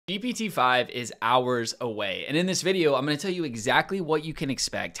GPT-5 is hours away, and in this video, I'm going to tell you exactly what you can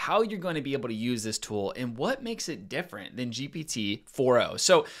expect, how you're going to be able to use this tool, and what makes it different than GPT 4.0.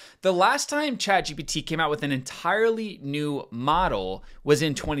 So the last time ChatGPT came out with an entirely new model was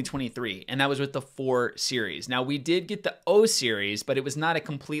in 2023, and that was with the 4 series. Now, we did get the O series, but it was not a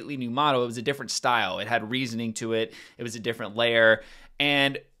completely new model. It was a different style. It had reasoning to it. It was a different layer.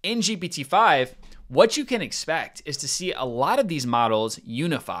 And in GPT-5, what you can expect is to see a lot of these models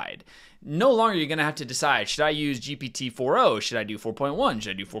unified. No longer you're going to have to decide, should I use GPT 4.0? Should I do 4.1?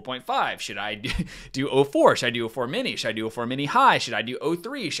 Should I do 4.5? Should I do 04? Should I do 04 mini? Should I do 04 mini high? Should I do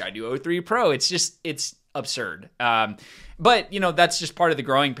 03? Should I do 03 pro? It's absurd. But that's just part of the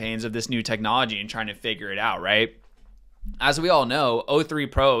growing pains of this new technology and trying to figure it out, right? As we all know, 03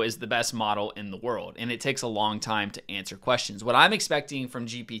 Pro is the best model in the world, and it takes a long time to answer questions. What I'm expecting from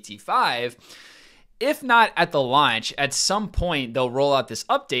GPT-5, if not at the launch, at some point they'll roll out this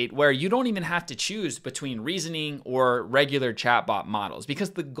update where you don't even have to choose between reasoning or regular chatbot models, because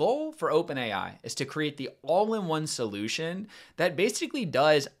the goal for OpenAI is to create the all-in-one solution that basically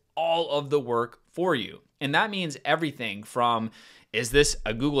does all of the work for you. And that means everything from, is this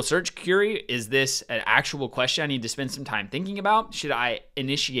a Google search query? Is this an actual question I need to spend some time thinking about? Should I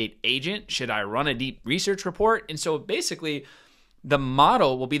initiate agent? Should I run a deep research report? And so basically, the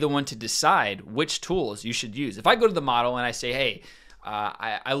model will be the one to decide which tools you should use. If I go to the model and I say, hey,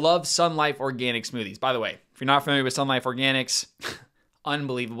 I love Sun Life Organic smoothies. By the way, if you're not familiar with Sun Life Organics,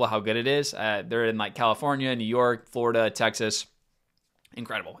 unbelievable how good it is. They're in like California, New York, Florida, Texas.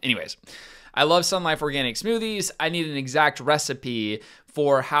 Incredible. Anyways, I love Sun Life Organic smoothies. I need an exact recipe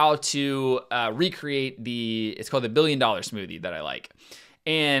for how to recreate it's called the $1 billion smoothie that I like.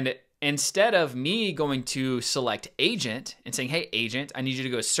 And instead of me going to select agent and saying, hey, agent, I need you to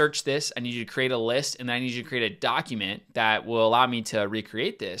go search this. I need you to create a list, and then I need you to create a document that will allow me to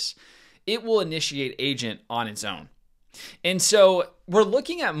recreate this, it will initiate agent on its own. And so we're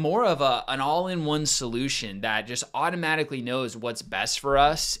looking at more of an all-in-one solution that just automatically knows what's best for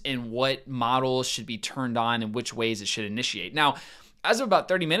us and what models should be turned on and which ways it should initiate. Now, as of about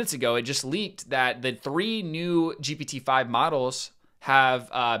 30 minutes ago, it just leaked that the 3 new GPT-5 models have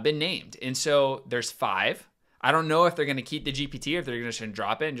been named. And so there's 5. I don't know if they're going to keep the GPT or if they're just going to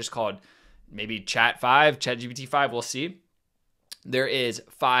drop it and just call it maybe ChatGPT 5. We'll see. There is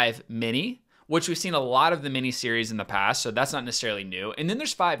 5 mini, which we've seen a lot of the mini series in the past, so that's not necessarily new. And then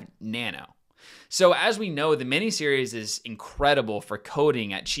there's 5 nano. So as we know, the mini series is incredible for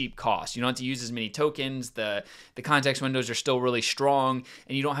coding at cheap cost. You don't have to use as many tokens. The context windows are still really strong,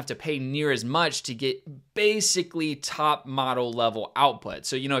 and you don't have to pay near as much to get basically top model level output.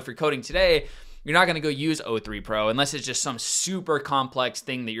 So, if you're coding today, you're not going to go use 03 Pro unless it's just some super complex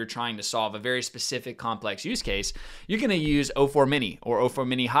thing that you're trying to solve, a very specific complex use case. You're going to use 04 mini or 04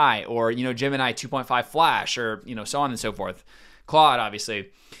 mini high or, Gemini 2.5 flash or, so on and so forth. Claude,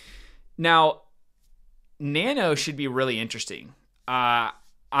 obviously. Now, nano should be really interesting.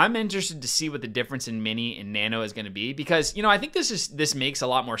 I'm interested to see what the difference in mini and nano is going to be, because, I think this makes a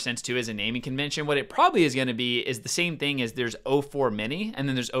lot more sense too as a naming convention. What it probably is going to be is the same thing as there's 04 mini and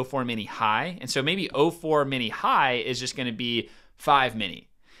then there's 04 mini high. And so maybe 04 mini high is just going to be 5 mini,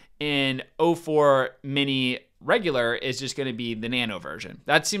 and 04 mini regular is just going to be the nano version.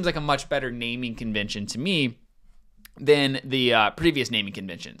 That seems like a much better naming convention to me than the previous naming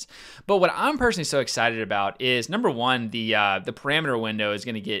conventions. But what I'm personally so excited about is, number one, the parameter window is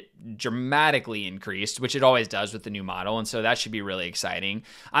going to get dramatically increased, which it always does with the new model, and so that should be really exciting.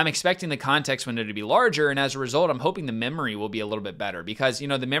 I'm expecting the context window to be larger, and as a result, I'm hoping the memory will be a little bit better, because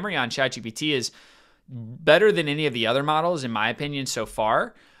the memory on ChatGPT is better than any of the other models, in my opinion, so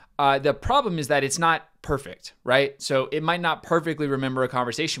far. The problem is that it's not perfect, right? So it might not perfectly remember a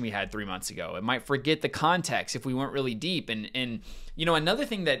conversation we had 3 months ago. It might forget the context if we weren't really deep. And another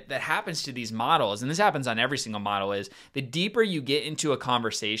thing that happens to these models, and this happens on every single model, is the deeper you get into a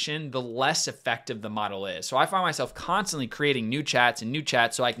conversation, the less effective the model is. So I find myself constantly creating new chats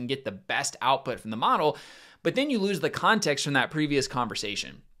so I can get the best output from the model, but then you lose the context from that previous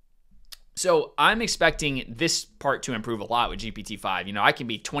conversation. So I'm expecting this part to improve a lot with GPT-5. I can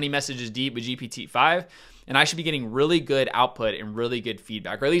be 20 messages deep with GPT-5, and I should be getting really good output and really good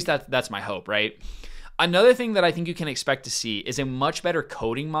feedback, or at least that's my hope, right? Another thing that I think you can expect to see is a much better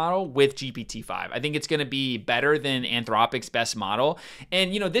coding model with GPT-5. I think it's going to be better than Anthropic's best model.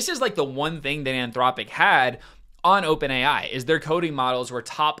 And, this is like the one thing that Anthropic had on OpenAI, is their coding models were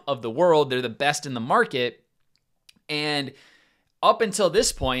top of the world. They're the best in the market. And up until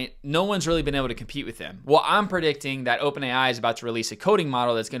this point, no one's really been able to compete with them. Well, I'm predicting that OpenAI is about to release a coding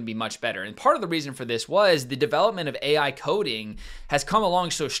model that's going to be much better. And part of the reason for this was the development of AI coding has come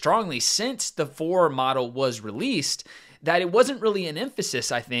along so strongly since the 4 model was released that it wasn't really an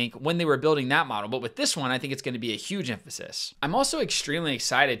emphasis, I think, when they were building that model. But with this one, I think it's going to be a huge emphasis. I'm also extremely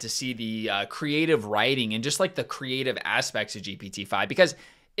excited to see the creative writing and just like the creative aspects of GPT-5, because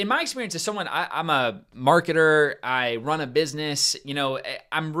in my experience as someone, I'm a marketer, I run a business, you know,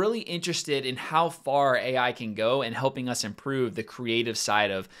 I'm really interested in how far AI can go in helping us improve the creative side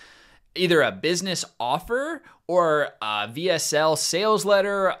of either a business offer or a VSL sales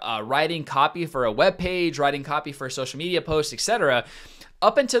letter, writing copy for a web page, writing copy for a social media post, etc.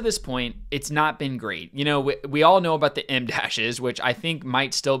 Up until this point, it's not been great. You know, we all know about the M dashes, which I think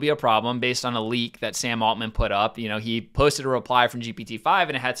might still be a problem based on a leak that Sam Altman put up. You know, he posted a reply from GPT-5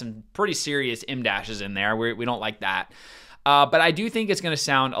 and it had some pretty serious M dashes in there. We don't like that. But I do think it's going to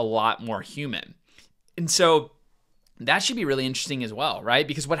sound a lot more human. And so that should be really interesting as well, right?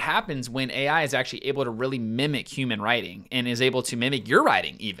 Because what happens when AI is actually able to really mimic human writing and is able to mimic your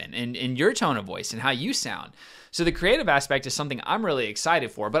writing even and your tone of voice and how you sound. So the creative aspect is something I'm really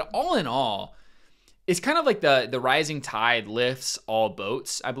excited for. But all in all, it's kind of like the rising tide lifts all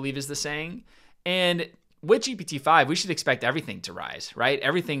boats, I believe is the saying. And with GPT-5, we should expect everything to rise, right?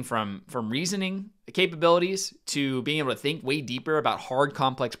 Everything from reasoning capabilities to being able to think way deeper about hard,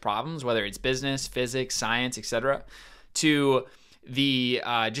 complex problems, whether it's business, physics, science, etc., to the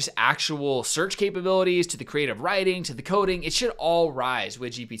just actual search capabilities, to the creative writing, to the coding. It should all rise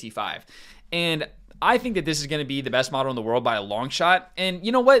with GPT-5. And I think that this is going to be the best model in the world by a long shot. And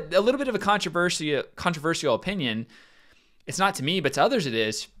you know what? A little bit of a controversial opinion. It's not to me, but to others it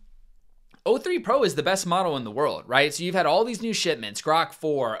is. O3 Pro is the best model in the world, right? So you've had all these new shipments, Grok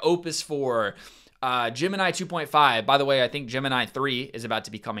 4, Opus 4, Gemini 2.5. By the way, I think Gemini 3 is about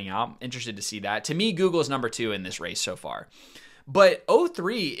to be coming out. Interested to see that. To me, Google's number 2 in this race so far. But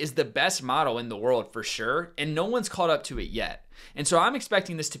O3 is the best model in the world for sure, and no one's caught up to it yet. And so I'm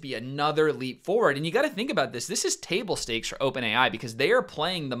expecting this to be another leap forward. And you got to think about this. This is table stakes for OpenAI because they are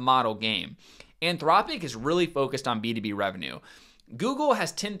playing the model game. Anthropic is really focused on B2B revenue. Google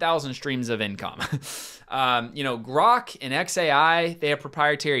has 10,000 streams of income. You know, Grok and XAI, they have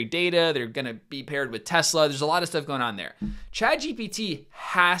proprietary data. They're going to be paired with Tesla. There's a lot of stuff going on there. ChatGPT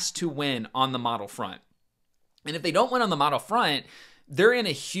has to win on the model front. And if they don't win on the model front, they're in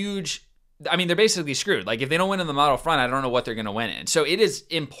a huge, I mean, they're basically screwed. Like if they don't win on the model front, I don't know what they're going to win in. So it is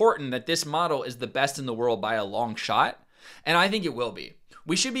important that this model is the best in the world by a long shot. And I think it will be.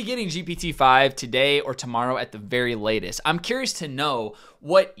 We should be getting GPT-5 today or tomorrow at the very latest. I'm curious to know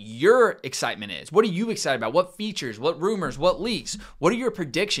what your excitement is. What are you excited about? What features, what rumors, what leaks? What are your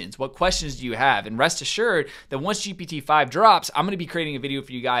predictions? What questions do you have? And rest assured that once GPT-5 drops, I'm going to be creating a video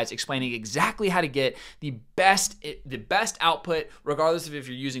for you guys explaining exactly how to get the best output, regardless of if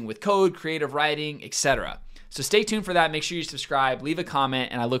you're using with code, creative writing, etc. So stay tuned for that. Make sure you subscribe, leave a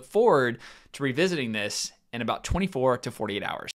comment, and I look forward to revisiting this in about 24 to 48 hours.